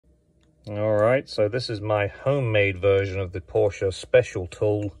Alright, so this is my homemade version of the Porsche special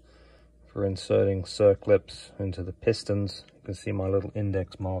tool for inserting circlips into the pistons. You can see my little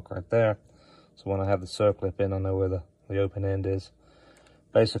index mark right there. So when I have the circlip in, I know where the open end is.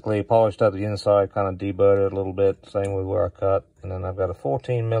 Basically polished up the inside, kind of deburred it a little bit, same with where I cut. And then I've got a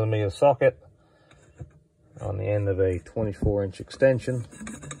 14mm socket on the end of a 24-inch extension.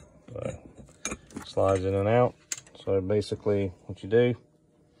 So it slides in and out. So basically what you do,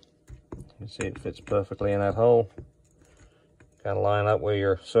 you see it fits perfectly in that hole. Kind of line up where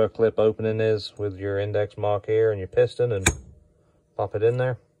your circlip opening is with your index mark here and your piston, and pop it in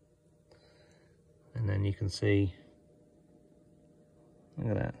there. And then you can see,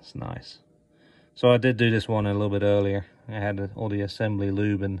 look at that, it's nice. So I did do this one a little bit earlier. I had all the assembly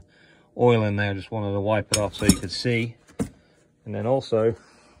lube and oil in there, just wanted to wipe it off so you could see. And then also,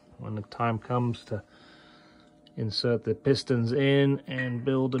 when the time comes to insert the pistons in and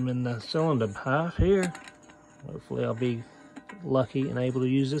build them in the cylinder half here, hopefully I'll be lucky and able to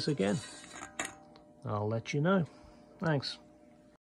use this again. I'll let you know. Thanks.